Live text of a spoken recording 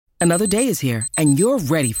Another day is here, and you're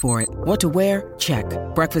ready for it. What to wear? Check.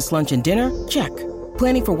 Breakfast, lunch, and dinner? Check.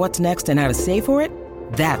 Planning for what's next and how to save for it?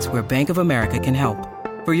 That's where Bank of America can help.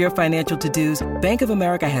 For your financial to-dos, Bank of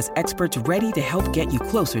America has experts ready to help get you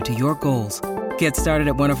closer to your goals. Get started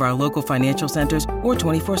at one of our local financial centers or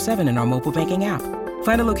 24/7 in our mobile banking app.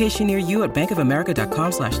 Find a location near you at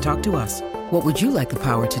bankofamerica.com/talktous. What would you like the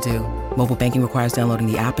power to do? Mobile banking requires downloading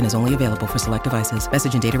the app and is only available for select devices.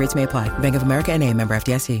 Message and data rates may apply. Bank of America N.A., member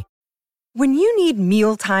FDIC. When you need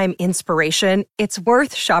mealtime inspiration, it's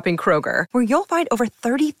worth shopping Kroger, where you'll find over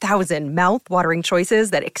 30,000 mouth-watering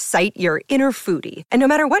choices that excite your inner foodie. And no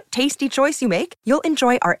matter what tasty choice you make, you'll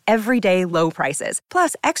enjoy our everyday low prices,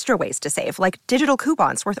 plus extra ways to save, like digital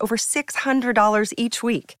coupons worth over $600 each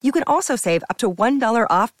week. You can also save up to $1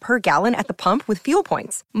 off per gallon at the pump with fuel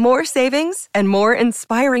points. More savings and more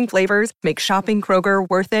inspiring flavors make shopping Kroger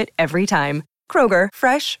worth it every time. Kroger,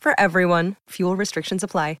 fresh for everyone. Fuel restrictions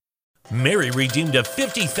apply. Mary redeemed a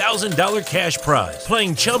 $50,000 cash prize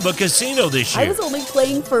playing Chumba Casino this year. I was only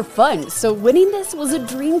playing for fun, so winning this was a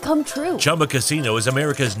dream come true. Chumba Casino is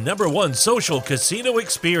America's #1 social casino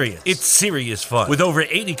experience. It's serious fun. With over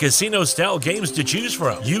 80 casino-style games to choose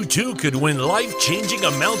from, you too could win life-changing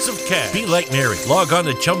amounts of cash. Be like Mary. Log on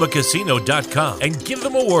to ChumbaCasino.com and give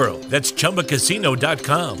them a whirl. That's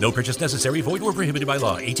ChumbaCasino.com. No purchase necessary. Void where prohibited by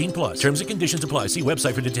law. 18+. Terms and conditions apply. See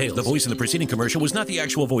website for details. The voice in the preceding commercial was not the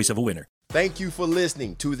actual voice of a winner. Thank you for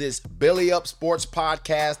listening to this Belly Up Sports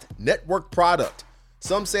Podcast Network product.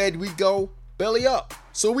 Some said we go belly up,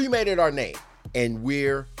 so we made it our name, and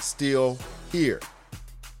we're still here.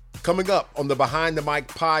 Coming up on the Behind the Mic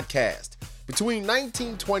podcast, between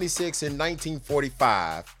 1926 and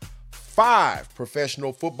 1945, 5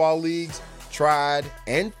 professional football leagues tried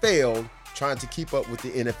and failed trying to keep up with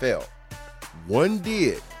the NFL. One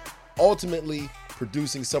did, ultimately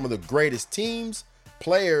producing some of the greatest teams,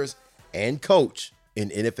 players, and coach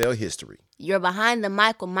in NFL history. You're Behind the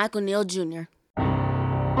Mic with Michael Neal Jr.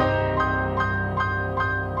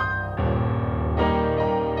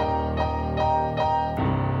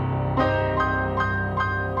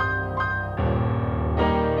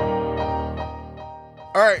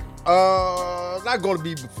 All right, not going to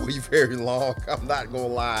be before you very long. I'm not going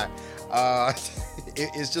to lie.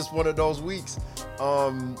 It's just one of those weeks.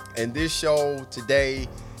 And this show today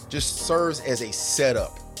just serves as a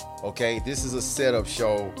setup. Okay, this is a setup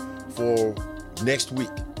show for next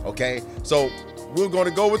week. Okay, so we're going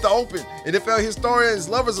to go with the open. NFL historians,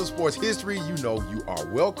 lovers of sports history, you know you are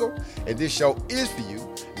welcome. And this show is for you,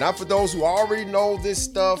 not for those who already know this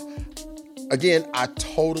stuff. Again, I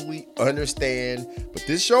totally understand, but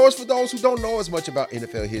this show is for those who don't know as much about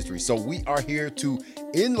NFL history. So we are here to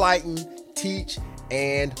enlighten, teach,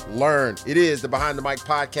 and learn. It is the Behind the Mic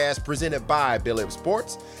podcast presented by Belly Up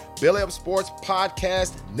Sports, Belly Up Sports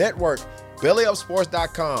Podcast Network,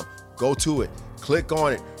 bellyupsports.com. Go to it, click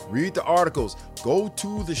on it, read the articles, go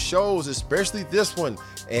to the shows, especially this one,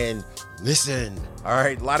 and listen. All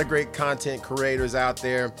right, a lot of great content creators out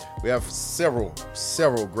there. We have several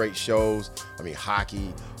great shows. I mean,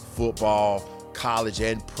 hockey, football, college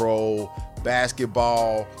and pro,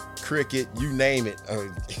 basketball, cricket, you name it.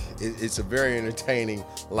 It's a very entertaining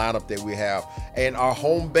lineup that we have. And our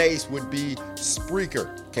home base would be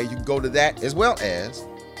Spreaker. Okay, you can go to that, as well as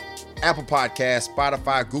Apple Podcasts,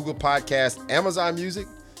 Spotify, Google Podcasts, Amazon Music,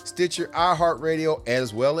 Stitcher, iHeartRadio,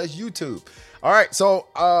 as well as YouTube. All right, so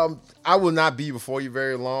I will not be before you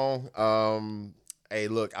very long. Hey,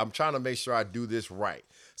 look, I'm trying to make sure I do this right.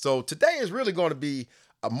 So today is really going to be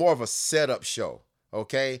more of a setup show,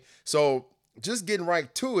 okay? So just getting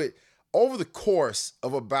right to it, over the course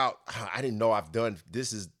of about, I didn't know I've done,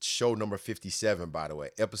 this is show number 57, by the way,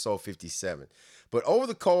 episode 57. But over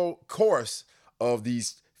the course of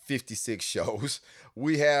these 56 shows,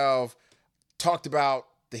 we have talked about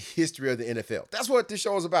the history of the NFL. That's what this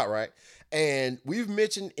show is about, right? And we've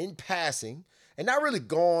mentioned in passing, and not really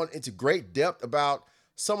gone into great depth about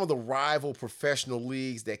some of the rival professional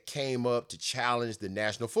leagues that came up to challenge the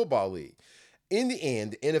National Football League. In the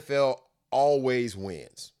end, the NFL always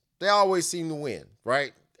wins. They always seem to win,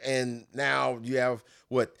 right? And now you have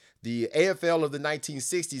the AFL of the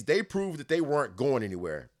 1960s, they proved that they weren't going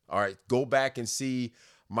anywhere. All right, go back and see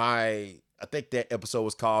I think that episode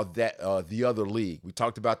was called The Other League. We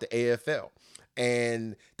talked about the AFL.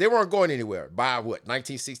 And they weren't going anywhere. By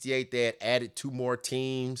 1968, they had added 2 more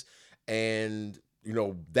teams. And,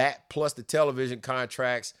 that plus the television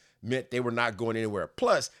contracts meant they were not going anywhere.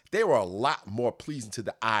 Plus, they were a lot more pleasing to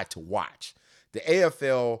the eye to watch. The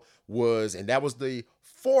AFL was, and that was the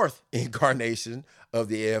 4th incarnation of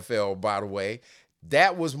the AFL, by the way.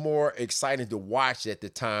 that was more exciting to watch at the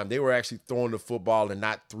time. They were actually throwing the football and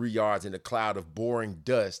not 3 yards in a cloud of boring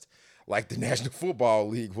dust like the National Football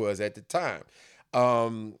League was at the time.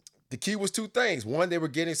 The key was two things. One, they were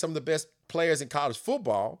getting some of the best players in college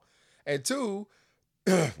football. And two,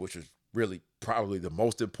 which was really probably the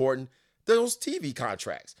most important, those TV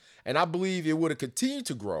contracts. And I believe it would have continued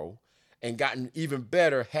to grow and gotten even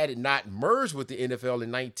better had it not merged with the NFL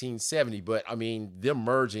in 1970. But, I mean, them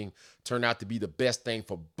merging turned out to be the best thing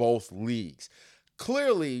for both leagues.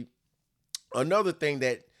 Clearly, another thing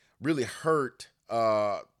that really hurt,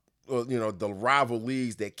 the rival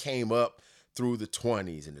leagues that came up through the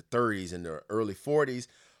 20s and the 30s and the early 40s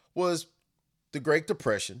was the Great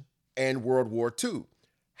Depression and World War II.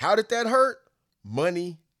 How did that hurt?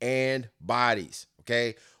 Money and bodies,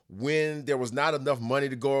 okay? When there was not enough money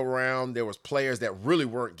to go around, there was players that really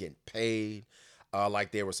weren't getting paid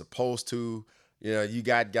like they were supposed to. You know, you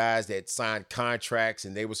got guys that signed contracts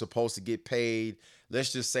and they were supposed to get paid.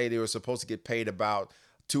 Let's just say they were supposed to get paid about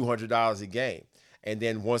 $200 a game. And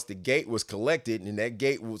then once the gate was collected, and that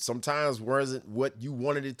gate sometimes wasn't what you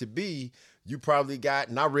wanted it to be, you probably got,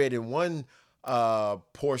 and I read in one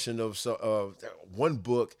portion of one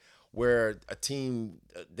book where a team,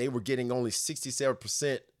 they were getting only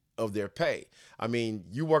 67% of their pay. I mean,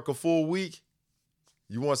 you work a full week,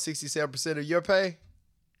 you want 67% of your pay?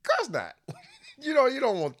 Of course not. You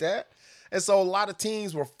don't want that. And so a lot of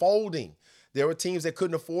teams were folding. There were teams that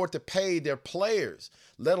couldn't afford to pay their players,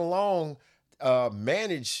 let alone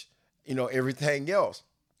manage, everything else.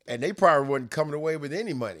 And they probably wasn't coming away with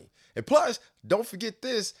any money. And plus, don't forget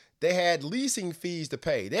this, they had leasing fees to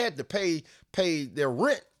pay. They had to pay their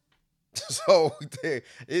rent. So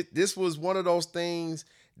this was one of those things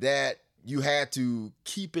that you had to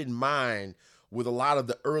keep in mind with a lot of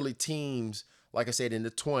the early teams, like I said, in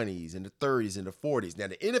the 20s and the 30s and the 40s. Now,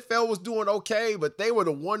 the NFL was doing okay, but they were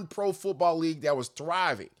the one pro football league that was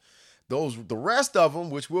thriving. The rest of them,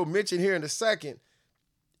 which we'll mention here in a second,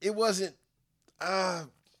 it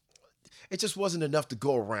just wasn't enough to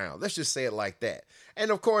go around. Let's just say it like that.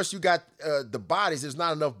 And of course, you got the bodies. There's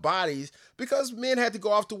not enough bodies because men had to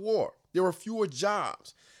go off to war. There were fewer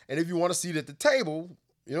jobs. And if you want a seat at the table,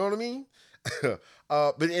 you know what I mean?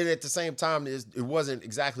 But at the same time, it wasn't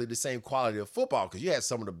exactly the same quality of football because you had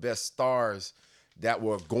some of the best stars that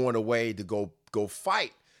were going away to go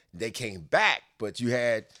fight. They came back, but you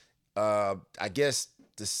had, I guess,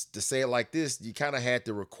 to say it like this, you kind of had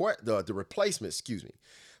the replacement,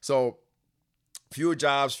 So fewer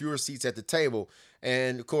jobs, fewer seats at the table.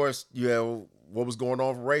 And of course, what was going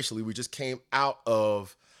on racially. We just came out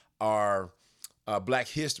of our Black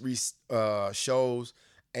History shows,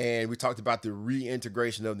 and we talked about the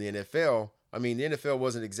reintegration of the NFL. I mean, the NFL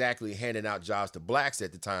wasn't exactly handing out jobs to blacks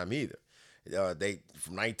at the time either.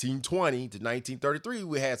 From 1920 to 1933,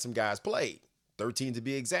 we had some guys played, 13 to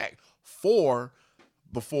be exact, 4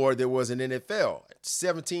 before there was an NFL,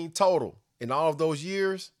 17 total in all of those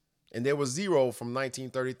years. And there was 0 from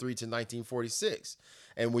 1933 to 1946.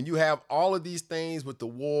 And when you have all of these things with the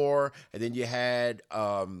war, and then you had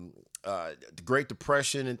the Great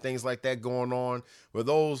Depression and things like that going on, where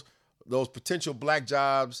those potential black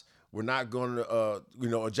jobs were not going to,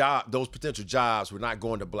 those potential jobs were not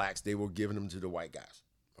going to blacks. They were giving them to the white guys.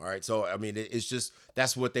 All right. So, I mean, it's just,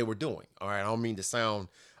 that's what they were doing. All right. I don't mean to sound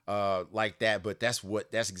like that, but that's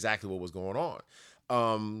exactly what was going on.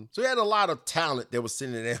 So he had a lot of talent that was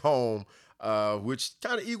sitting at home, which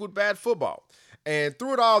kind of equaled bad football. And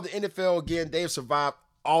through it all, the NFL, again, they've survived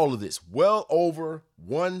all of this, well over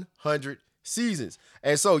 100 seasons.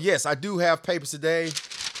 And so, yes, I do have papers today.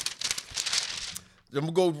 I'm going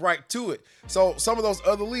to go right to it. So some of those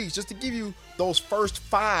other leagues, just to give you those first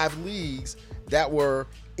 5 leagues that were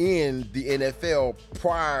in the NFL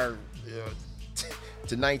prior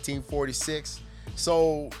to 1946.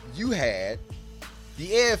 So you had the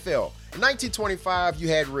AFL. In 1925, you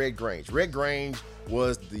had Red Grange. Red Grange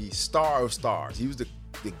was the star of stars. He was the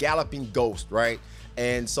galloping ghost, right?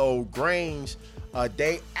 And so Grange, a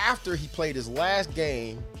day after he played his last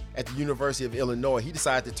game at the University of Illinois, he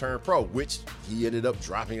decided to turn pro, which he ended up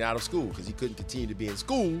dropping out of school because he couldn't continue to be in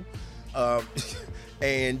school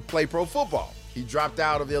and play pro football. He dropped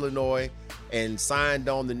out of Illinois and signed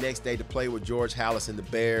on the next day to play with George Halas and the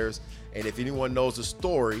Bears. And if anyone knows the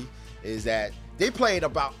story, is that they played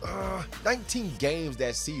about 19 games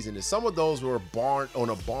that season, and some of those were on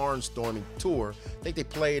a barnstorming tour. I think they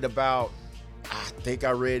played about, I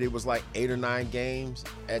read it was like 8 or 9 games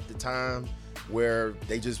at the time, where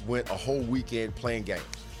they just went a whole weekend playing games,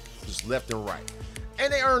 just left and right.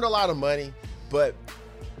 And they earned a lot of money, but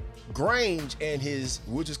Grange and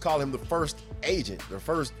we'll just call him the first agent, the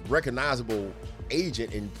first recognizable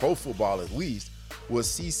agent in pro football at least was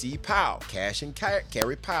C.C. Powell. Cash and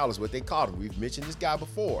carry Powell is what they called him. We've mentioned this guy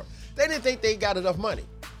before. They didn't think they got enough money.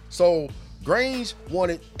 So Grange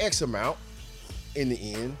wanted X amount in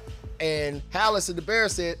the end. And Halas and the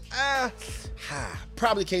Bears said,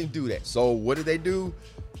 probably can't do that. So what did they do?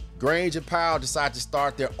 Grange and Powell decided to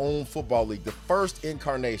start their own football league, the first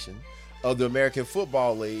incarnation of the American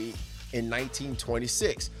Football League in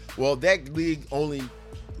 1926. Well, that league only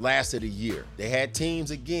lasted a year. They had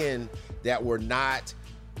teams, again, that were not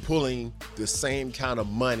pulling the same kind of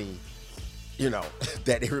money,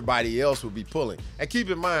 that everybody else would be pulling. And keep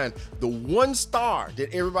in mind, the one star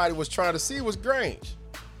that everybody was trying to see was Grange.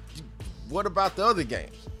 What about the other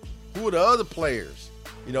games? Who are the other players?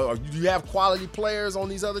 Do you have quality players on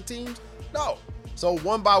these other teams? No. So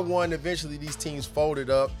one by one, eventually these teams folded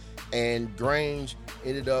up, and Grange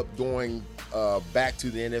ended up going back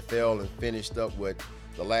to the NFL and finished up with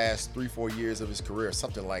the last 3-4 years of his career,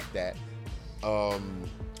 something like that.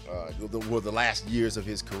 The last years of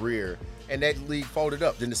his career, and that league folded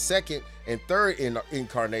up. Then the second and third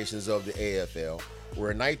incarnations of the AFL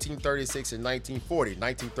were in 1936 and 1940.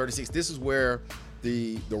 1936, this is where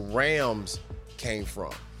the Rams came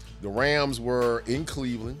from. The Rams were in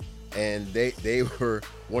Cleveland, and they were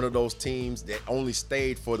one of those teams that only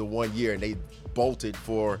stayed for the 1 year, and they bolted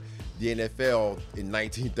for the NFL in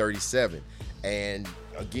 1937. And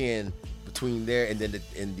again, between there and then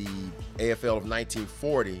in the AFL of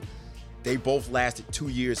 1940, they both lasted 2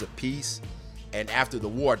 years apiece. And after the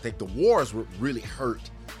war, I think the wars really hurt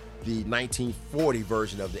the 1940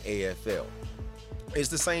 version of the AFL. It's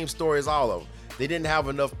the same story as all of them. They didn't have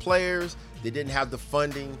enough players, they didn't have the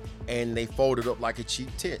funding, and they folded up like a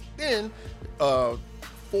cheap tent. Then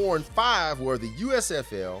 4 and 5 were the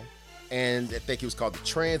USFL, and I think it was called the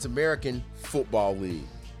Trans-American Football League.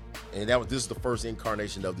 And this is the first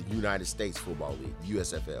incarnation of the United States Football League,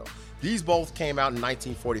 USFL. These both came out in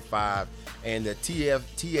 1945, and the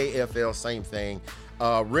TAFL, same thing.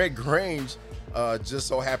 Red Grange just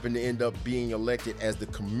so happened to end up being elected as the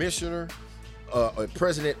commissioner,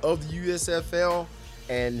 president of the USFL,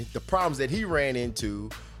 and the problems that he ran into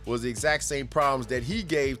was the exact same problems that he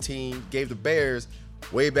gave the Bears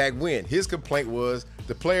way back when. His complaint was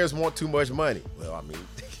the players want too much money. Well, I mean,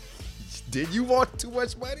 did you want too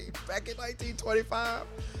much money back in 1925?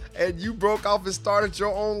 And you broke off and started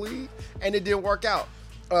your own league, and it didn't work out.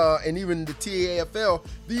 And even the TAFL,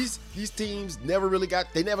 these teams never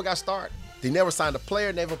got started. They never signed a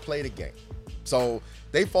player, never played a game. So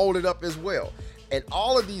they folded up as well. And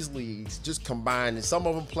all of these leagues just combined, and some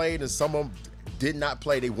of them played and some of them did not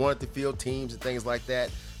play. They wanted to field teams and things like that.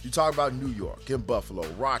 You talk about New York and Buffalo,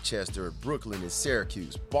 Rochester, Brooklyn and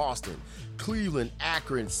Syracuse, Boston, Cleveland,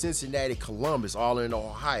 Akron, Cincinnati, Columbus, all in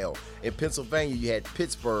Ohio. In Pennsylvania, you had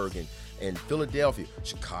Pittsburgh and Philadelphia,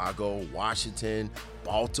 Chicago, Washington,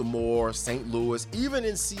 Baltimore, St. Louis, even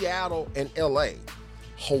in Seattle and LA.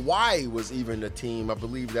 Hawaii was even a team, I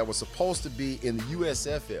believe, that was supposed to be in the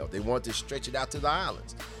USFL. They wanted to stretch it out to the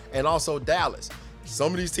islands. And also Dallas.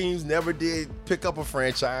 Some of these teams never did pick up a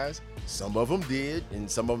franchise. Some of them did, and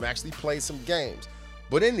some of them actually played some games.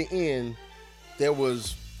 But in the end, there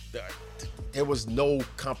was no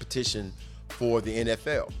competition for the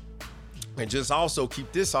NFL. And just also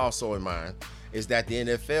keep this also in mind, is that the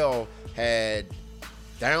NFL had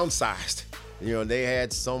downsized. They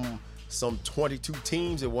had some 22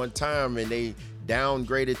 teams at one time, and they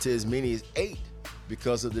downgraded to as many as 8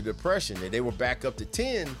 because of the Depression. And they were back up to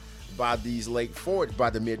 10 by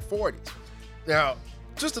the mid-40s. Now,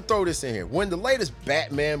 just to throw this in here, when the latest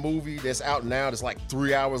Batman movie that's out now, that's like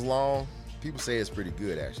 3 hours long, people say it's pretty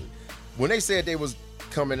good actually. When they said they was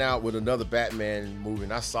coming out with another Batman movie,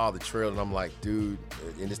 and I saw the trailer, and I'm like, dude,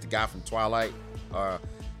 and it's the guy from Twilight, not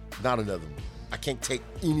another movie. I can't take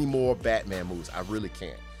any more Batman movies. I really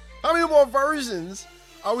can't. How many more versions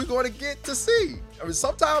are we going to get to see? I mean,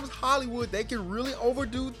 sometimes Hollywood, they can really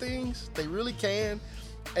overdo things. They really can.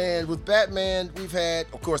 And with Batman, we've had,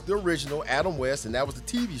 of course, the original, Adam West, and that was the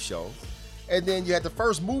TV show. And then you had the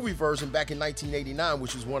first movie version back in 1989,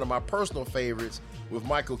 which was one of my personal favorites with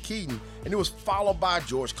Michael Keaton. And it was followed by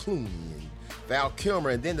George Clooney and Val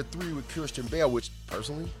Kilmer, and then the 3 with Christian Bale, which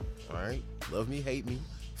personally, all right, love me, hate me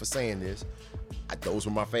for saying this, those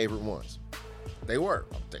were my favorite ones. They were.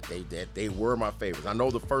 They were my favorites. I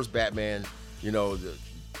know the first Batman, the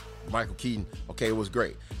Michael Keaton, okay, it was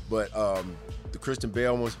great. But the Christian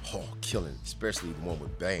Bale ones, killing, especially the one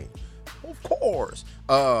with Bane. Of course.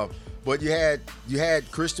 But you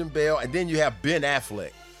had Christian Bale, and then you have Ben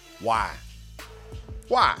Affleck. Why?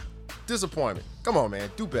 Disappointment. Come on, man,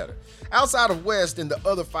 do better. Outside of West and the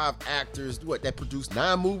other 5 actors, that produced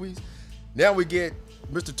 9 movies, Now we get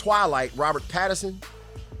Mr. Twilight, Robert Pattinson.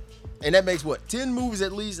 And that makes, 10 movies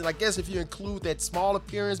at least? And I guess if you include that small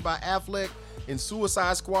appearance by Affleck in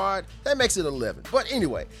Suicide Squad, that makes it 11. But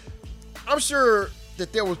anyway, I'm sure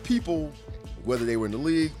that there were people, whether they were in the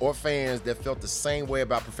league or fans, that felt the same way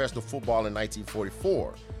about professional football in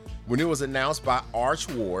 1944. When it was announced by Arch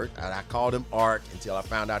Ward, and I called him Art until I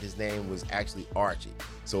found out his name was actually Archie.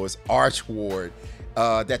 So it's Arch Ward,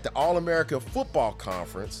 that the All-America Football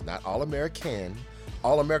Conference, not All-American,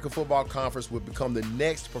 All-America Football Conference would become the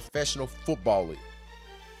next professional football league.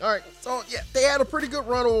 All right, so yeah, they had a pretty good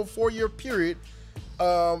run over a 4-year period,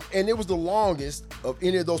 and it was the longest of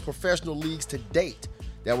any of those professional leagues to date.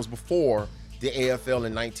 That was before the AFL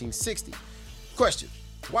in 1960. Question,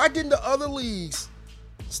 why didn't the other leagues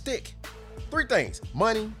stick? 3 things: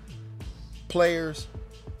 money, players,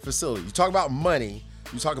 facility. You talk about money,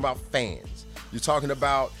 you talk about fans, you're talking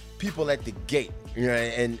about people at the gate. You know,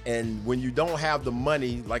 and when you don't have the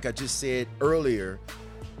money, like I just said earlier,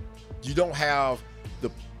 you don't have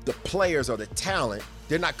the players or the talent,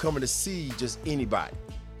 they're not coming to see just anybody.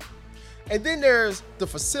 And then there's the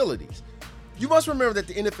facilities. You must remember that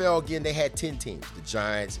the NFL, again, they had 10 teams. The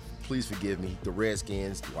Giants, please forgive me, the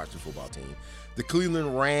Redskins, the Washington football team, the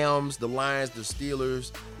Cleveland Rams, the Lions, the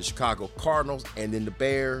Steelers, the Chicago Cardinals, and then the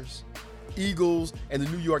Bears, Eagles, and the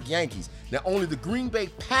New York Yankees. Now, only the Green Bay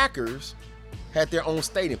Packers had their own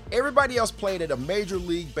stadium. Everybody else played at a Major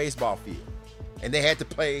League Baseball field. And they had to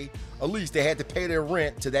pay, at least they had to pay their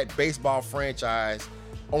rent to that baseball franchise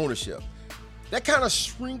ownership. That kind of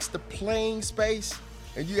shrinks the playing space,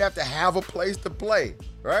 and you have to have a place to play,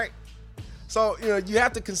 right? So, you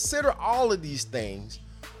have to consider all of these things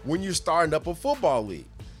when you're starting up a football league.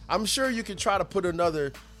 I'm sure you can try to put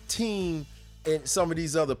another team in some of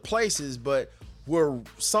these other places, but were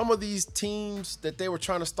some of these teams that they were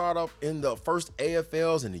trying to start up in the first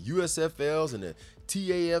AFLs and the USFLs and the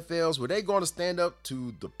TAFLs, were they going to stand up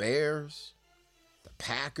to the Bears, the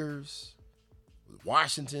Packers,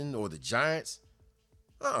 Washington, or the Giants?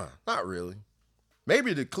 Not really.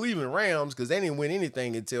 Maybe the Cleveland Rams, because they didn't win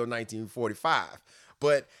anything until 1945.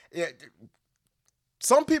 But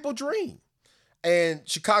some people dream. And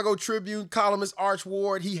Chicago Tribune columnist Arch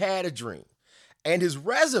Ward, he had a dream. And his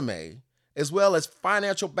resume, as well as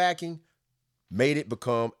financial backing, made it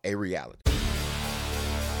become a reality.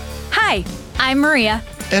 Hi, I'm Maria.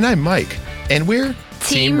 And I'm Mike. And we're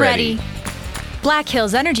Team Ready. Black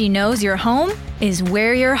Hills Energy knows your home is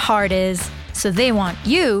where your heart is, so they want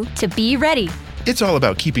you to be ready. It's all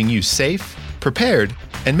about keeping you safe, prepared,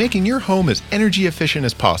 and making your home as energy efficient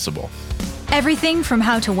as possible. Everything from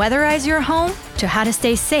how to weatherize your home to how to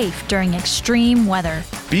stay safe during extreme weather.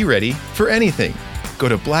 Be ready for anything. Go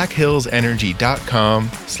to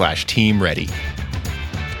blackhillsenergy.com/Team Ready.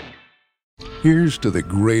 Here's to the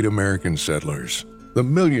great American settlers, the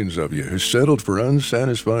millions of you who settled for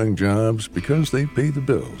unsatisfying jobs because they pay the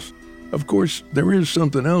bills. Of course, there is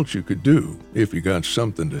something else you could do if you got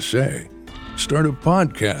something to say. Start a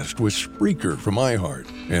podcast with Spreaker from iHeart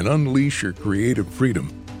and unleash your creative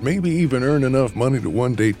freedom. Maybe even earn enough money to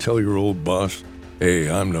one day tell your old boss, "Hey,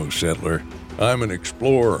 I'm no settler. I'm an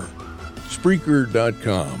explorer."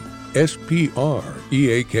 Spreaker.com. Spreaker.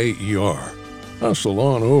 Hustle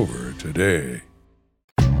on over today.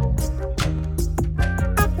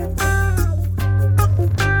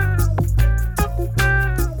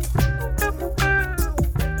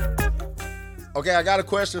 Okay, I got a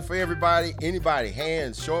question for everybody. Anybody,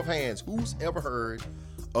 show of hands, who's ever heard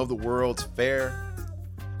of the World's Fair?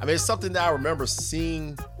 I mean, it's something that I remember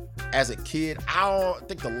seeing as a kid. I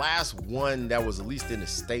think the last one that was at least in the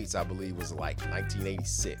States, I believe, was like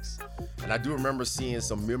 1986. And I do remember seeing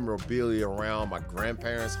some memorabilia around my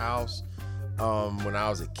grandparents' house when I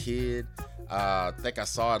was a kid. I think I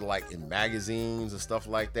saw it like in magazines and stuff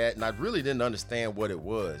like that. And I really didn't understand what it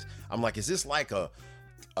was. I'm like, is this like a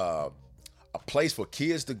place for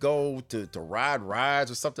kids to go to ride rides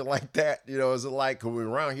or something like that? Is it like,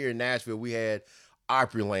 around here in Nashville, we had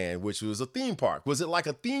Opryland, which was a theme park. Was it like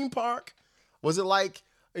a theme park? Was it like,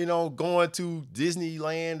 going to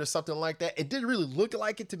Disneyland or something like that? It didn't really look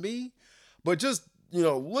like it to me, but just,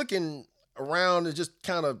 looking around and just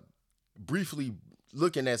kind of briefly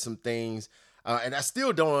looking at some things, and I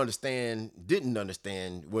still didn't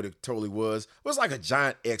understand what it totally was. It was like a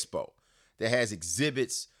giant expo that has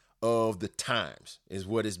exhibits of the times, is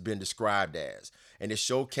what it's been described as. And it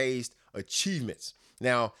showcased achievements.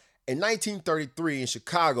 Now, in 1933 in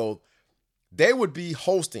Chicago, they would be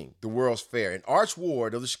hosting the World's Fair. And Arch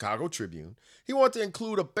Ward of the Chicago Tribune, he wanted to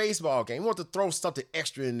include a baseball game. He wanted to throw something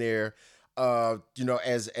extra in there,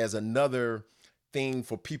 as another thing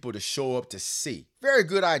for people to show up to see. Very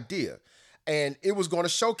good idea. And it was going to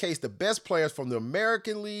showcase the best players from the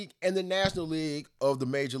American League and the National League of the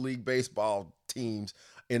Major League Baseball teams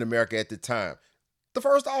in America at the time. The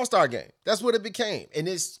first All-Star game. That's what it became. And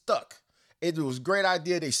it stuck. It was a great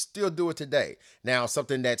idea. They still do it today. Now,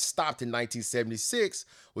 something that stopped in 1976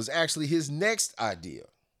 was actually his next idea.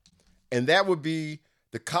 And that would be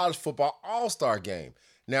the College Football All-Star Game.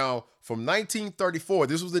 Now, from 1934,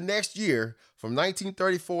 this was the next year, from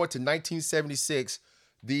 1934 to 1976,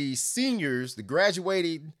 the seniors, the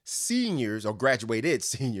graduated seniors,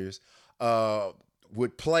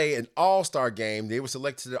 would play an all-star game. They were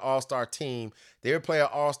selected to the all-star team. They would play an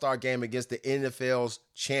all-star game against the NFL's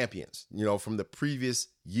champions, from the previous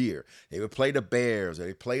year. They would play the Bears or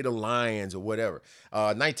they play the Lions or whatever.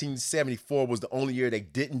 1974 was the only year they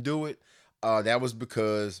didn't do it. That was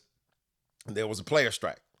because there was a player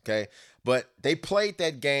strike, okay? But they played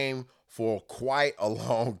that game for quite a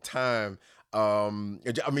long time.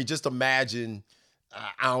 Just imagine,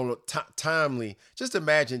 timely, just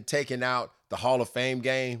imagine taking out the Hall of Fame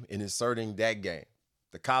game and inserting that game.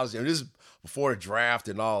 The college, this is before the draft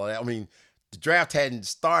and all of that. The draft hadn't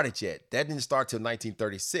started yet. That didn't start till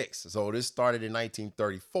 1936. So this started in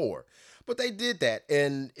 1934. But they did that,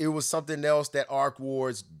 and it was something else that Art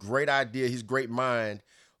Ward's great idea, his great mind,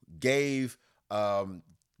 gave the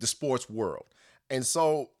sports world. And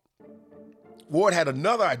so Ward had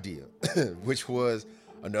another idea, which was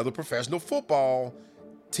another professional football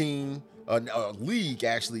team, a league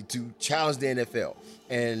actually, to challenge the NFL.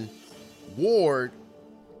 And Ward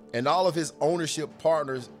and all of his ownership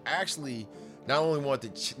partners actually not only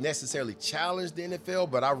wanted to necessarily challenge the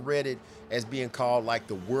NFL, but I read it as being called like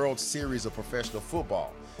the World Series of professional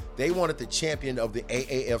football. They wanted the champion of the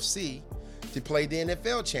AAFC to play the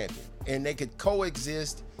NFL champion, and they could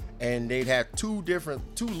coexist, and they'd have two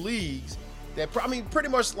leagues that, pretty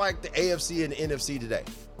much like the AFC and the NFC today.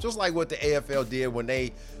 Just like what the AFL did when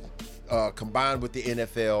they combined with the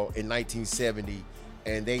NFL in 1970,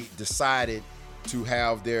 and they decided to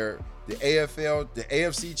have the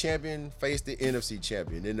AFC champion face the NFC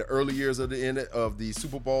champion. In the early years of the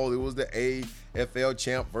Super Bowl, it was the AFL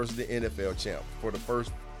champ versus the NFL champ for the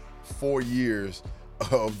first 4 years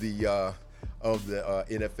of the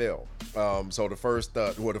NFL. So the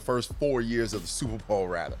first 4 years of the Super Bowl,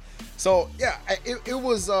 rather. So yeah, it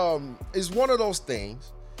was it's one of those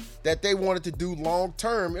things that they wanted to do long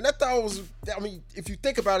term, and I thought it was, if you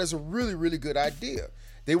think about it, it's a really, really good idea.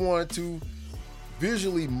 They wanted to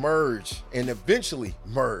visually merge and eventually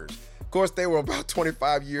merge. Of course, they were about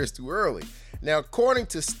 25 years too early. Now, according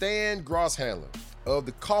to Stan Grosshandler of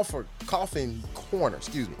the Coffin Corner,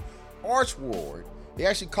 Arch Ward, they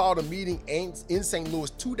actually called a meeting in St.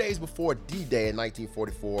 Louis 2 days before D-Day in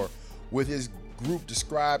 1944 with his group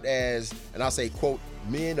described as, and I'll say, quote,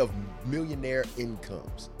 men of millionaire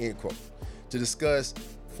incomes, end quote, to discuss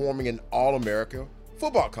forming an all-America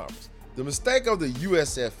football conference. The mistake of the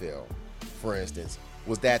USFL, for instance,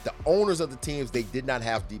 was that the owners of the teams, they did not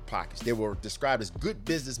have deep pockets. They were described as good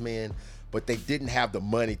businessmen, but they didn't have the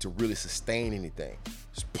money to really sustain anything.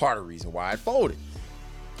 It's part of the reason why it folded.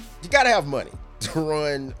 You got to have money to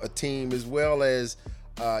run a team as well as,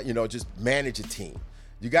 just manage a team.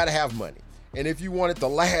 You got to have money. And if you want it to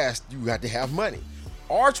last, you got to have money.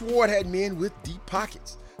 Arch Ward had men with deep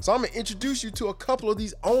pockets. So I'm going to introduce you to a couple of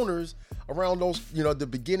these owners around those, the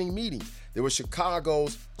beginning meetings. There was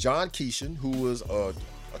Chicago's John Keeshan, who was a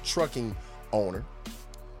trucking owner.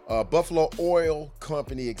 Buffalo Oil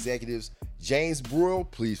Company executives James Brewer,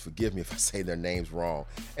 please forgive me if I say their names wrong,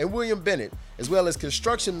 and William Bennett, as well as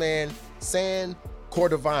construction man San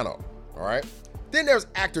Cordovano. All right. Then there's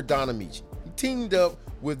actor Don Ameche. He teamed up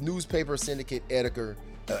with newspaper syndicate editor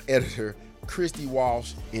Christy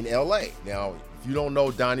Walsh in LA. Now, if you don't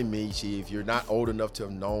know Don Ameche, if you're not old enough to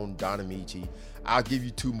have known Don Ameche, I'll give you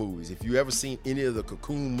two movies. If you ever seen any of the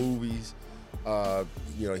Cocoon movies,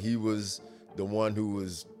 he was the one who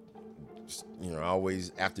was,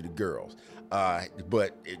 always after the girls.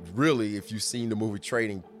 But really, if you've seen the movie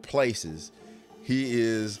Trading Places, he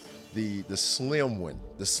is the slim one,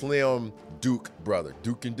 the slim Duke brother,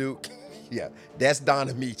 Duke and Duke. Yeah, that's Don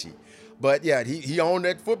Ameche. But yeah, he owned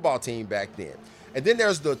that football team back then. And then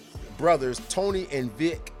there's the brothers Tony and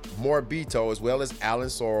Vic Morabito, as well as Alan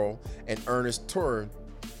Sorrell and Ernest Turin,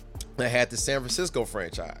 that had the San Francisco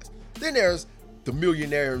franchise. Then there's the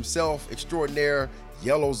millionaire himself, extraordinaire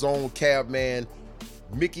Yellow Zone cab man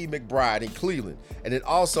Mickey McBride in Cleveland. And then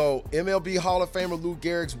also MLB Hall of Famer Lou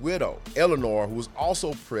Gehrig's widow, Eleanor, who was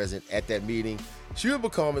also present at that meeting. She would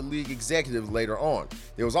become a league executive later on.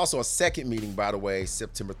 There was also a second meeting, by the way,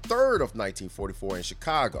 September 3rd of 1944 in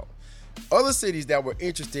Chicago. Other cities that were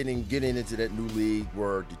interested in getting into that new league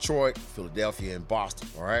were Detroit, Philadelphia, and Boston,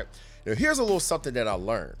 all right? Now, here's a little something that I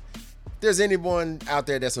learned. If there's anyone out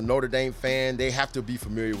there that's a Notre Dame fan, they have to be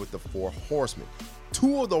familiar with the Four Horsemen.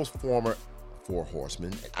 Two of those former Four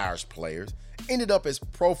Horsemen, Irish players, ended up as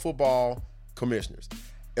pro football commissioners.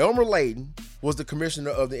 Elmer Layden was the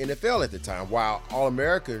commissioner of the NFL at the time, while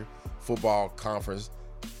All-American Football Conference,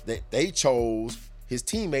 they chose his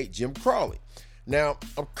teammate Jim Crawley. Now,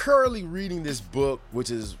 I'm currently reading this book, which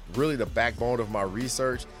is really the backbone of my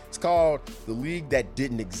research. It's called The League That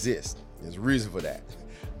Didn't Exist. There's a reason for that.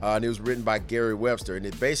 And it was written by Gary Webster, and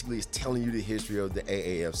it basically is telling you the history of the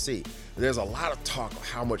AAFC. There's a lot of talk of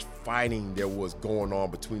how much fighting there was going on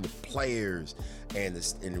between the players and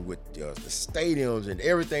with the stadiums and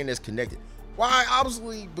everything that's connected. Why?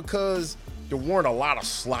 Obviously, because there weren't a lot of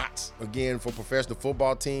slots, again, for professional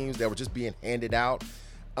football teams that were just being handed out.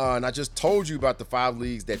 And I just told you about the 5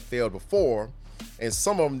 leagues that failed before, and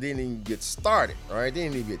some of them didn't even get started, all right? They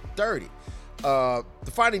didn't even get 30.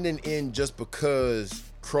 The fighting didn't end just because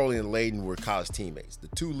Crowley and Layden were college teammates. The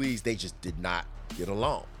 2 leagues, they just did not get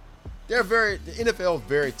along. The NFL is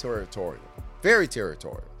very territorial, very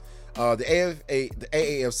territorial. The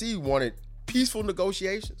AAFC wanted peaceful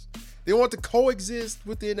negotiations. They want to coexist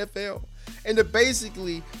with the NFL. And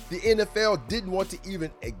basically, the NFL didn't want to even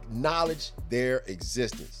acknowledge their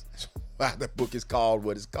existence. That's why the book is called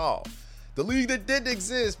what it's called. The league that didn't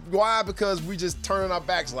exist. Why? Because we just turn our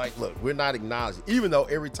backs like, look, we're not acknowledging. Even though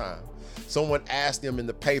every time someone asked them in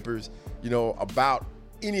the papers, about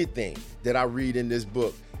anything that I read in this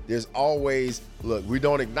book, there's always, look, we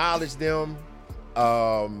don't acknowledge them. They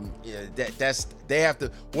have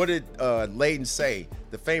to. What did Layden say?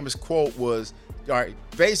 The famous quote was, all right,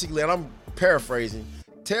 basically, and I'm paraphrasing,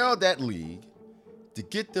 tell that league to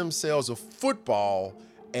get themselves a football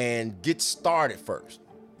and get started first.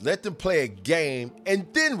 Let them play a game, and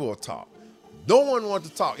then we'll talk. No one wants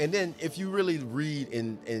to talk. And then if you really read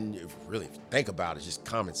and really think about it, just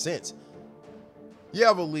common sense, you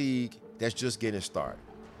have a league that's just getting started.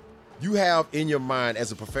 You have in your mind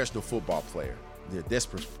as a professional football player, this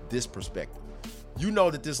perspective. You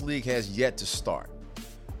know that this league has yet to start,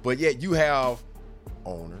 but yet you have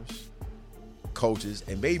owners, coaches,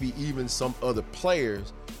 and maybe even some other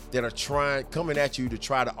players that are coming at you to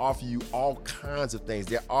try to offer you all kinds of things.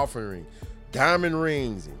 They're offering diamond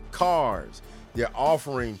rings and cars. They're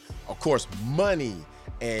offering, of course, money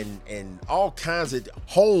and all kinds of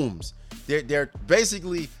homes. They're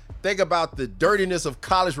basically, think about the dirtiness of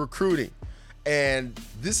college recruiting. And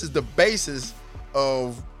this is the basis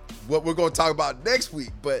of what we're going to talk about next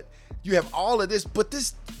week. But you have all of this, but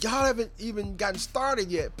y'all haven't even gotten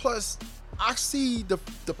started yet. Plus, I see the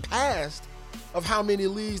past of how many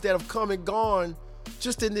leagues that have come and gone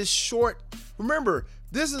just in this short. Remember,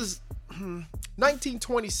 this is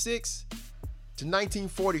 1926 to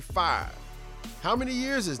 1945. How many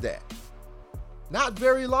years is that? Not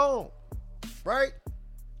very long, right?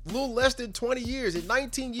 A little less than 20 years. In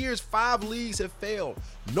 19 years, 5 leagues have failed.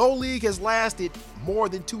 No league has lasted more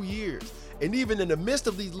than 2 years. And even in the midst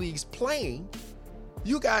of these leagues playing,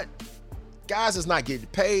 you got guys that's not getting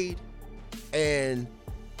paid, and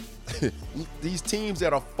these teams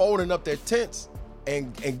that are folding up their tents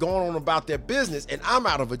and going on about their business, and I'm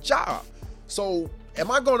out of a job. So am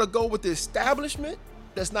I going to go with the establishment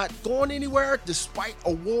that's not going anywhere despite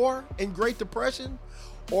a war and Great Depression?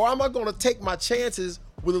 Or am I going to take my chances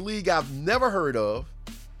with a league I've never heard of,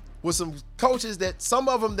 with some coaches that some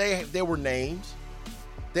of them, they were names.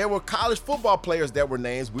 There were college football players that were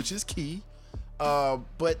names, which is key.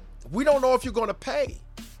 But we don't know if you're going to pay.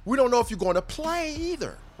 We don't know if you're going to play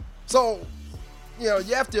either. So, you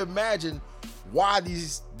have to imagine why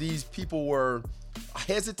these people were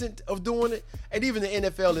hesitant of doing it. And even the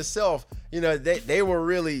NFL itself, they were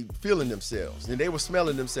really feeling themselves, and they were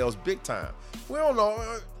smelling themselves big time. We don't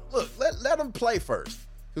know. Look, let them play first,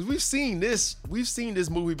 because we've seen this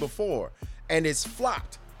movie before, and it's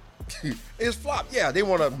flopped. It's flopped. Yeah, they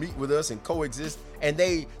want to meet with us and coexist, and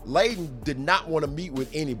Layden did not want to meet with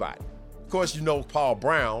anybody. Of course, Paul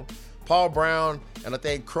Brown, and I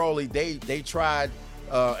think Crowley. They tried,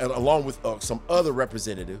 and along with some other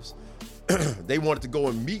representatives. They wanted to go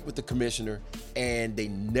and meet with the commissioner, and they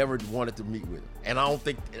never wanted to meet with him. And I don't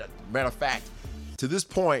think, matter of fact, to this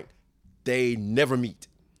point, they never meet.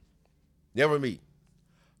 Never meet.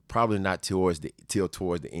 Probably not till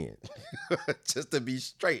towards the end, just to be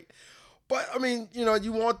straight. But I mean,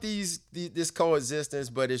 you want this coexistence,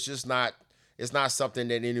 but it's just not. It's not something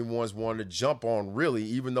that anyone's wanted to jump on, really.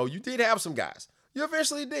 Even though you did have some guys, you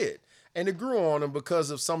eventually did, and it grew on them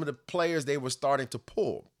because of some of the players they were starting to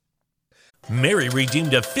pull. Mary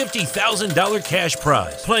redeemed a $50,000 cash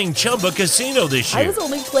prize playing Chumba Casino this year. I was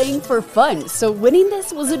only playing for fun, so winning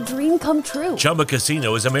this was a dream come true. Chumba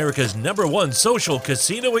Casino is America's #1 social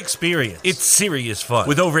casino experience. It's serious fun.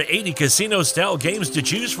 With over 80 casino-style games to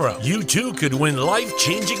choose from, you too could win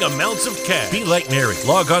life-changing amounts of cash. Be like Mary.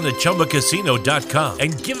 Log on to ChumbaCasino.com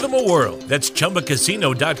and give them a whirl. That's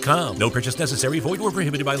ChumbaCasino.com. No purchase necessary. Void or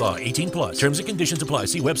prohibited by law. 18+. Terms and conditions apply.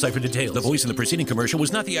 See website for details. The voice in the preceding commercial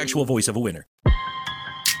was not the actual voice of a winner.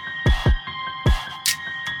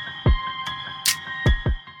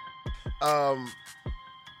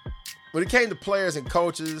 When it came to players and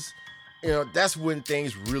coaches, that's when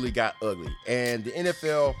things really got ugly. And the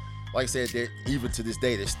NFL, like I said, even to this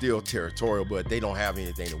day, they're still territorial, but they don't have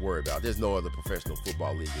anything to worry about. There's no other professional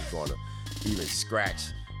football league that's going to even scratch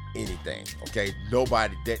anything, okay?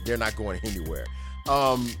 Nobody, they're not going anywhere.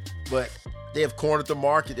 But they have cornered the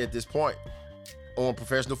market at this point on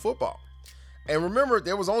professional football. And remember,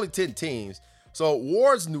 there was only 10 teams. So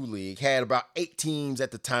Ward's new league had about 8 teams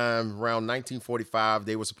at the time, around 1945.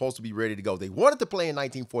 They were supposed to be ready to go. They wanted to play in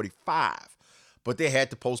 1945, but they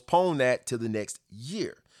had to postpone that to the next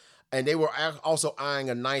year. And they were also eyeing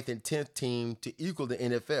a 9th and 10th team to equal the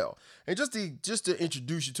NFL. And just to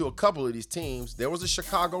introduce you to a couple of these teams, there was the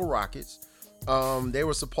Chicago Rockets. They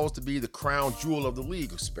were supposed to be the crown jewel of the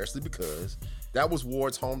league, especially because that was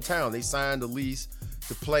Ward's hometown. They signed a lease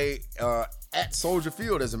to play at Soldier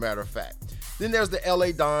Field, as a matter of fact. Then there's the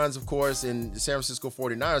LA Dons, of course, and the San Francisco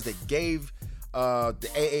 49ers that gave the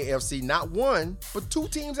AAFC not one, but 2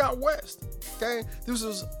 teams out west. Okay, this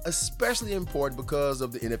was especially important because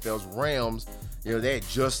of the NFL's Rams. They had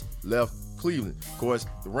just left Cleveland. Of course,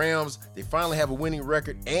 the Rams, they finally have a winning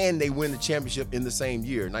record, and they win the championship in the same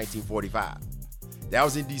year, 1945. That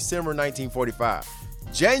was in December 1945.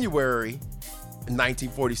 January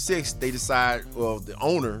 1946, they decide, the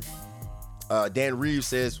owner, Dan Reeves,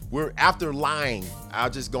 says, we're after lying. I'll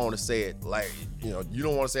just go on to say it. Like, you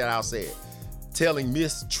don't want to say it, I'll say it. Telling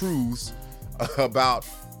mistruths about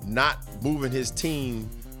not moving his team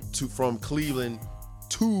from Cleveland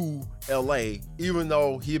to LA, even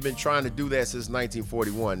though he had been trying to do that since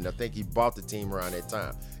 1941. And I think he bought the team around that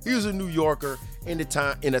time. He was a New Yorker in a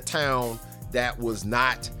town that was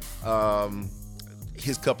not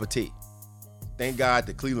his cup of tea. Thank God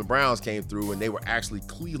the Cleveland Browns came through, and they were actually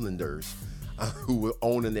Clevelanders who were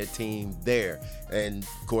owning their team there. And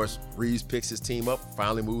of course, Reeves picks his team up,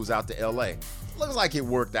 finally moves out to LA. Looks like it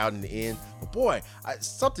worked out in the end. But boy,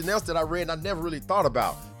 something else that I read and I never really thought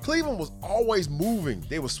about. Cleveland was always moving.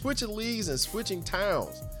 They were switching leagues and switching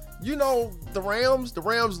towns. The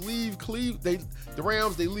Rams leave Cleveland. The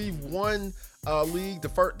Rams leave one league,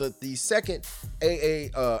 the second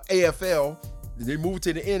AFL. They move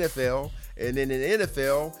to the NFL, and then in the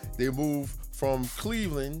NFL, they move from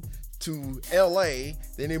Cleveland to LA,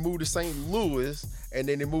 then they move to St. Louis, and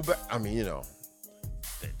then they move back.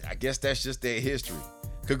 I guess that's just their history.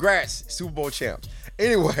 Congrats, Super Bowl champs.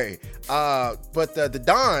 Anyway, but the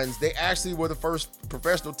Dons, they actually were the first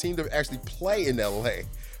professional team to actually play in LA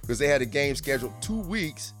because they had a game scheduled 2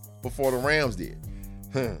 weeks before the Rams did.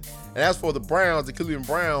 And as for the Browns, the Cleveland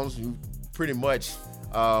Browns, who pretty much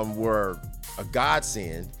were a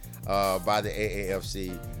godsend by the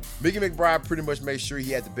AAFC, Mickey McBride pretty much made sure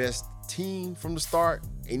he had the best team from the start,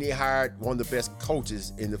 and he hired one of the best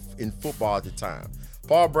coaches in football at the time.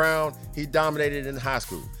 Paul Brown, he dominated in high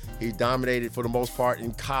school. He dominated for the most part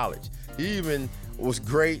in college. He even was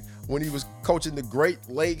great when he was coaching the Great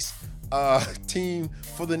Lakes team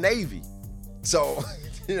for the Navy. So,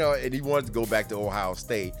 and he wanted to go back to Ohio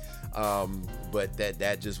State, but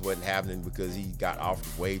that just wasn't happening because he got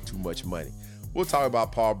offered way too much money. We'll talk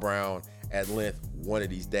about Paul Brown at length one of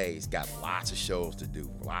these days. Got lots of shows to do,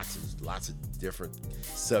 lots of different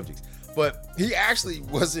subjects. But he actually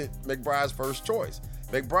wasn't McBride's first choice.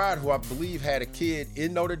 McBride, who I believe had a kid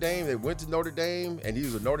in Notre Dame that went to Notre Dame, and he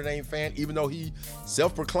was a Notre Dame fan, even though he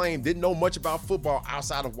self-proclaimed didn't know much about football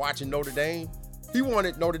outside of watching Notre Dame. He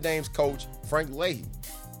wanted Notre Dame's coach, Frank Leahy.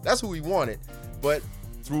 That's who he wanted. But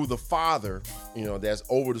through the father, that's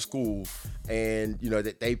over the school, and,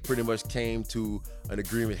 that they pretty much came to an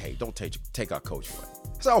agreement, hey, don't take our coach away.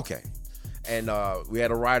 It's okay. And we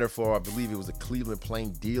had a writer for, I believe it was a Cleveland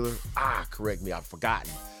Plain Dealer. Correct me, I've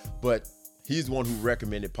forgotten. But he's the one who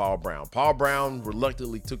recommended Paul Brown. Paul Brown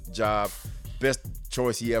reluctantly took the job. Best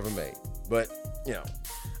choice he ever made. But,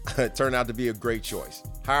 it turned out to be a great choice.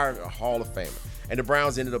 Hired a Hall of Famer. And the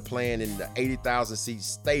Browns ended up playing in the 80,000-seat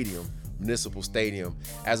stadium, Municipal Stadium,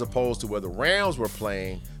 as opposed to where the Rams were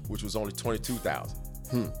playing, which was only 22,000.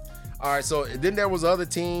 All right, so then there was other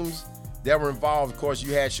teams that were involved. Of course,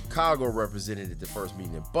 you had Chicago represented at the first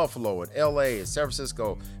meeting, in Buffalo and LA and San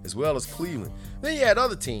Francisco, as well as Cleveland. Then you had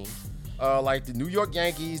other teams like the New York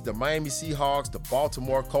Yankees, the Miami Seahawks, the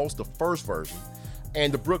Baltimore Colts, the first version,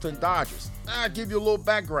 and the Brooklyn Dodgers. I'll give you a little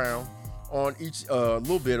background on each,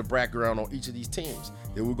 little bit of background on each of these teams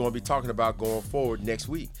that we're going to be talking about going forward next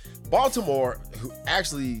week. Baltimore, who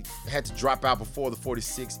actually had to drop out before the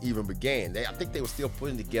 46 even began. I think they were still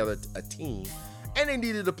putting together a team, and they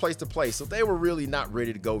needed a place to play, so they were really not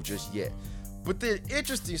ready to go just yet. But the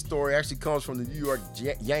interesting story actually comes from the New York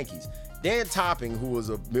Yankees. Dan Topping, who was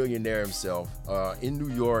a millionaire himself in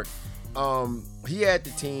New York, he had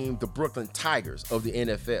the team, the Brooklyn Tigers of the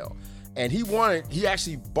NFL. And he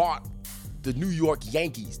actually bought the New York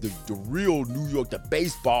Yankees, the real New York, the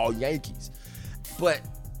baseball Yankees. But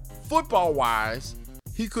football-wise,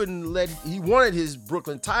 he wanted his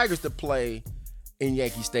Brooklyn Tigers to play in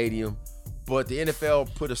Yankee Stadium, but the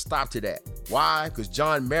NFL put a stop to that. Why? Because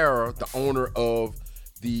John Mara, the owner of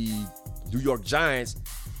the New York Giants,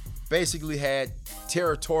 basically had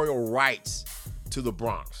territorial rights to the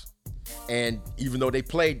Bronx. And even though they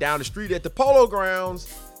played down the street at the Polo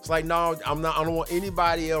Grounds, it's like, no, I don't want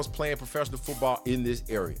anybody else playing professional football in this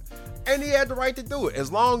area. And he had the right to do it.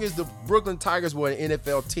 As long as the Brooklyn Tigers were an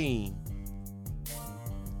NFL team,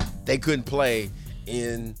 they couldn't play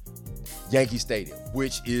in Yankee Stadium,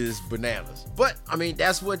 which is bananas. But, I mean,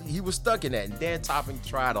 that's what he was stuck in at. And Dan Topping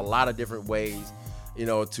tried a lot of different ways,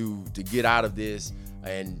 to get out of this.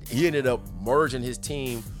 And he ended up merging his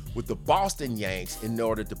team with the Boston Yanks in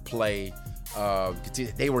order to play.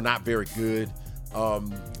 They were not very good.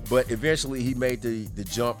 But eventually he made the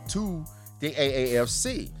jump to the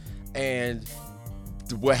AAFC. And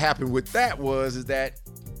what happened with that is that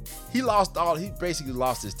he basically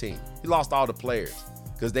lost his team. He lost all the players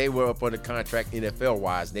because they were up under contract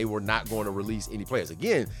NFL-wise. They were not going to release any players.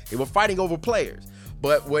 Again, they were fighting over players.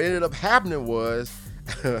 But what ended up happening was,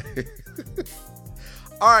 all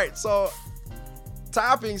right, so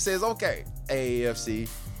Topping says, okay, AAFC,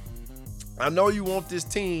 I know you want this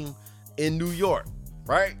team in New York,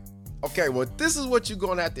 right? Okay, well, this is what you're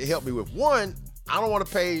going to have to help me with. One, I don't want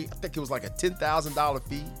to pay, I think it was like a $10,000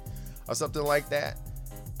 fee or something like that.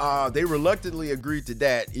 They reluctantly agreed to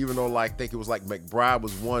that, even though I think it was like McBride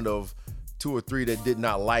was one of 2 or 3 that did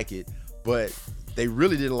not like it, but they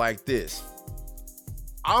really didn't like this.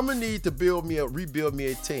 I'm going to need to rebuild me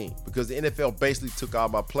a team because the NFL basically took all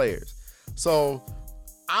my players. So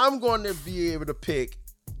I'm going to be able to pick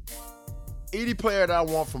any player that I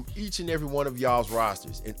want from each and every one of y'all's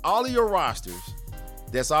rosters. And all of your rosters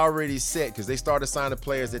that's already set, because they started signing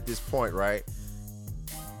players at this point, right?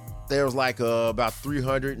 There was like about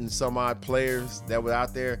 300 and some odd players that were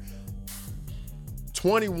out there.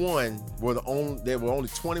 21 were there were only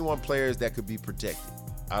 21 players that could be protected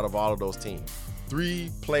out of all of those teams.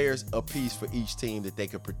 3 players apiece for each team that they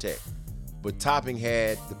could protect. But Topping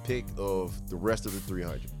had the pick of the rest of the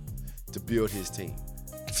 300 to build his team.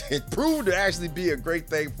 It proved to actually be a great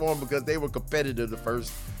thing for him because they were competitive the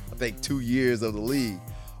first, I think, 2 years of the league.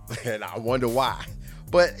 And I wonder why.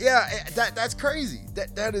 But yeah, that's crazy.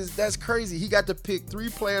 That's crazy. He got to pick 3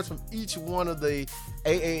 players from each one of the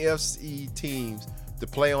AAFC teams to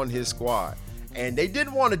play on his squad. And they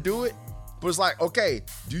didn't want to do it, but it's like, okay,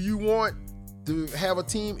 do you want to have a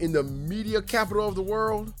team in the media capital of the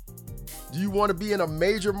world? Do you want to be in a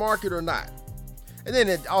major market or not? And then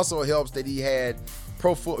it also helps that he had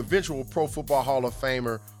eventual Pro Football Hall of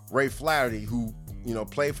Famer Ray Flaherty, who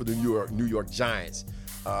played for the New York Giants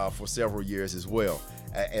for several years as well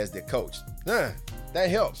as their coach. That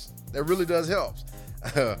helps. That really does help.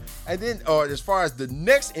 And then as far as the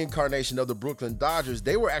next incarnation of the Brooklyn Dodgers,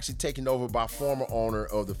 they were actually taken over by former owner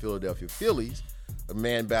of the Philadelphia Phillies, a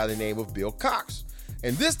man by the name of Bill Cox.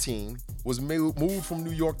 And this team was moved from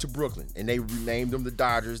New York to Brooklyn, and they renamed them the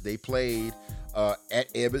Dodgers. They played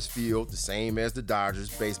at Ebbets Field, the same as the Dodgers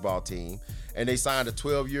baseball team, and they signed a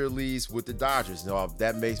 12-year lease with the Dodgers. Now,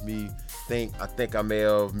 that makes me think I may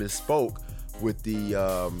have misspoke with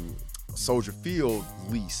the Soldier Field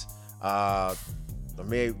lease. I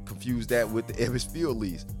may have confused that with the Ebbets Field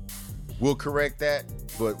lease. We'll correct that,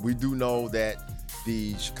 but we do know that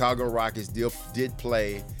the Chicago Rockets did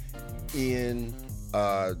play in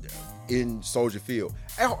Soldier Field.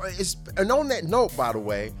 And on that note, by the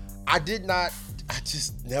way, I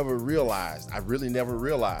just never realized. I really never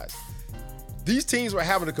realized. These teams were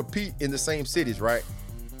having to compete in the same cities, right?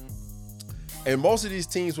 And most of these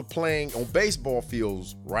teams were playing on baseball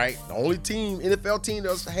fields, right? The only NFL team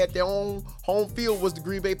that had their own home field was the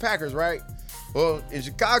Green Bay Packers, right? Well, in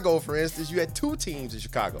Chicago, for instance, you had 2 teams in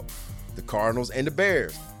Chicago, the Cardinals and the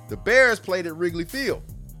Bears. The Bears played at Wrigley Field.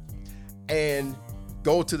 and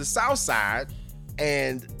go to the south side,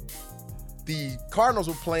 and the Cardinals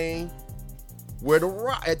were playing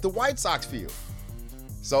at the White Sox field.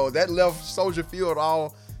 So that left Soldier Field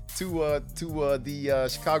all to the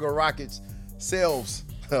Chicago Rockets selves,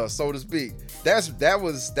 so to speak. That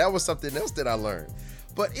was something else that I learned.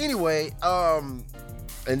 But anyway, and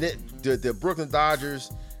the Brooklyn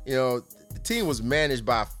Dodgers, the team was managed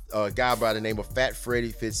by a guy by the name of Fat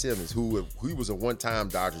Freddie Fitzsimmons, who was a one-time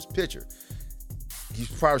Dodgers pitcher. He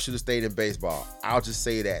probably should have stayed in baseball. I'll just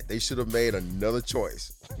say that. They should have made another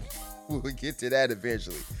choice. We'll get to that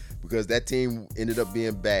eventually, because that team ended up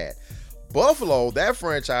being bad. Buffalo, that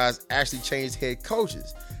franchise, actually changed head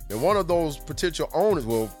coaches. And one of those potential owners,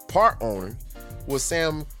 part owner, was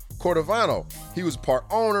Sam Cordovano. He was part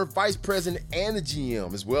owner, vice president, and the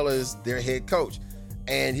GM, as well as their head coach.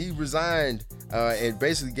 And he resigned and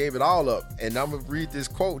basically gave it all up. And I'm going to read this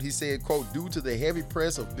quote. He said, quote, "Due to the heavy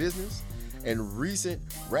press of business and recent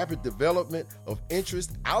rapid development of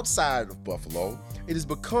interest outside of Buffalo, it has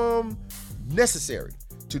become necessary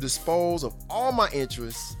to dispose of all my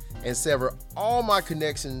interests and sever all my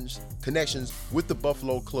connections with the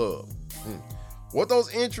Buffalo club." What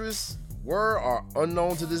those interests were are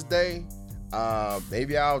unknown to this day.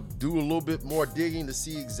 Maybe I'll do a little bit more digging to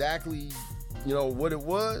see exactly, what it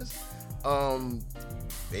was.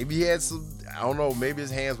 Maybe he had some, I don't know, maybe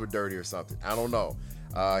his hands were dirty or something. I don't know.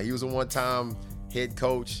 He was a one-time head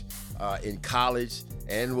coach in college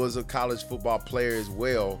and was a college football player as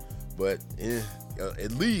well. But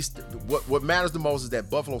at least what matters the most is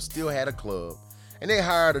that Buffalo still had a club, and they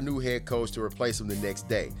hired a new head coach to replace him the next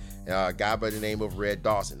day, a guy by the name of Red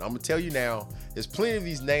Dawson. I'm going to tell you now, there's plenty of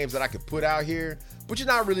these names that I could put out here, but you're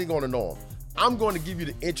not really going to know them. I'm going to give you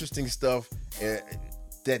the interesting stuff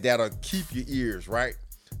that'll keep your ears, right?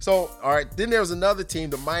 So, all right, then there was another team,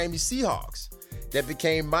 the Miami Seahawks, that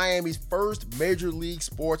became Miami's first Major League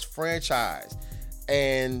Sports franchise.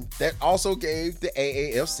 And that also gave the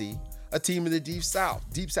AAFC a team in the Deep South.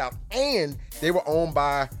 And they were owned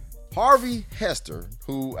by Harvey Hester,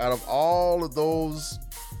 who, out of all of those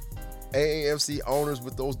AAFC owners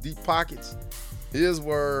with those deep pockets, his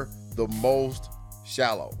were the most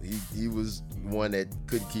shallow. He was one that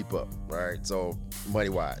couldn't keep up, right? So,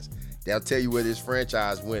 money-wise. They'll tell you where this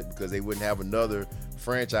franchise went, because they wouldn't have another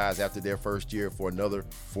franchise after their first year for another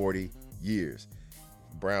 40 years.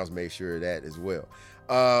 Browns made sure of that as well.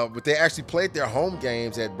 But they actually played their home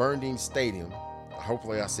games at Bernstein Stadium.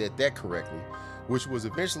 Hopefully I said that correctly, which was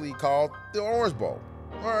eventually called the Orange Bowl.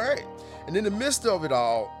 All right. And in the midst of it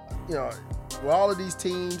all, with all of these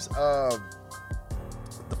teams, the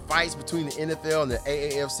fights between the NFL and the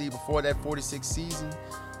AAFC before that 46 season,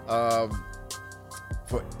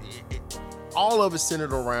 all of it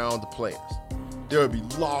centered around the players. There would be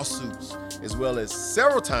lawsuits, as well as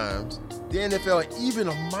several times the NFL, and even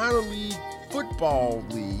a minor league football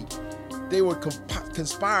league, they would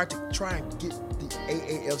conspire to try and get the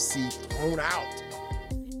AAFC thrown out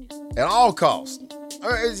at all costs.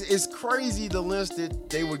 It's crazy the lengths that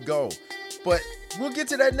they would go, but we'll get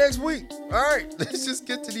to that next week. All right, let's just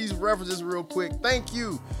get to these references real quick. Thank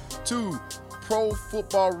you to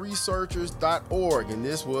ProFootballResearchers.org, and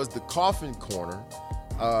this was the Coffin Corner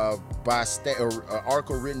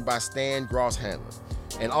article written by Stan Grosshandler.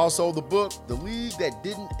 And also the book, The League That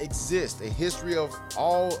Didn't Exist, A History of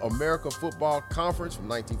All-America Football Conference from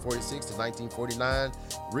 1946 to 1949,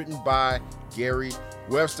 written by Gary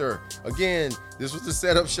Webster. Again, this was the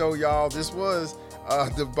setup show, y'all. This was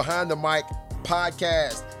the Behind the Mic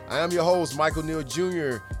podcast. I am your host, Michael Neal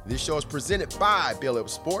Jr. This show is presented by Belly Up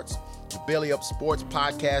Sports, the Belly Up Sports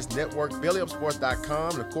Podcast Network,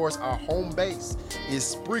 bellyupsports.com. And of course, our home base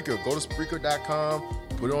is Spreaker. Go to Spreaker.com,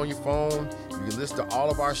 put it on your phone. You can listen to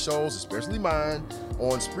all of our shows, especially mine,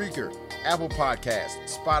 on Spreaker, Apple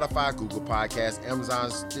Podcasts, Spotify, Google Podcasts,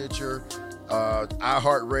 Amazon, Stitcher,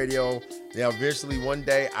 iHeartRadio. Now, eventually, one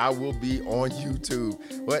day, I will be on YouTube.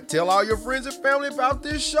 But tell all your friends and family about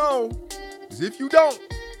this show, because if you don't,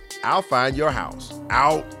 I'll find your house.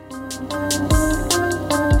 Out.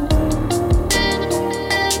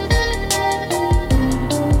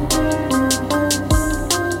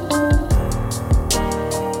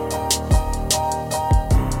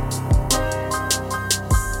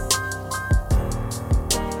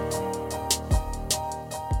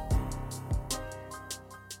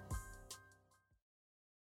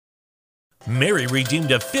 Mary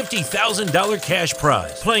redeemed a $50,000 cash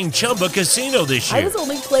prize playing Chumba Casino this year. I was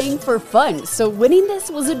only playing for fun, so winning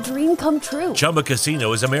this was a dream come true. Chumba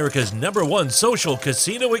Casino is America's #1 social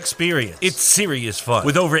casino experience. It's serious fun.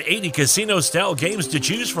 With over 80 casino-style games to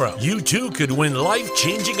choose from, you too could win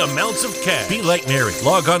life-changing amounts of cash. Be like Mary.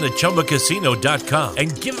 Log on to ChumbaCasino.com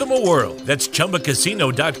and give them a whirl. That's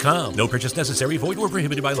ChumbaCasino.com. No purchase necessary. Void where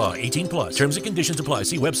prohibited by law. 18+. Terms and conditions apply.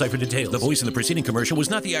 See website for details. The voice in the preceding commercial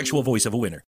was not the actual voice of a winner.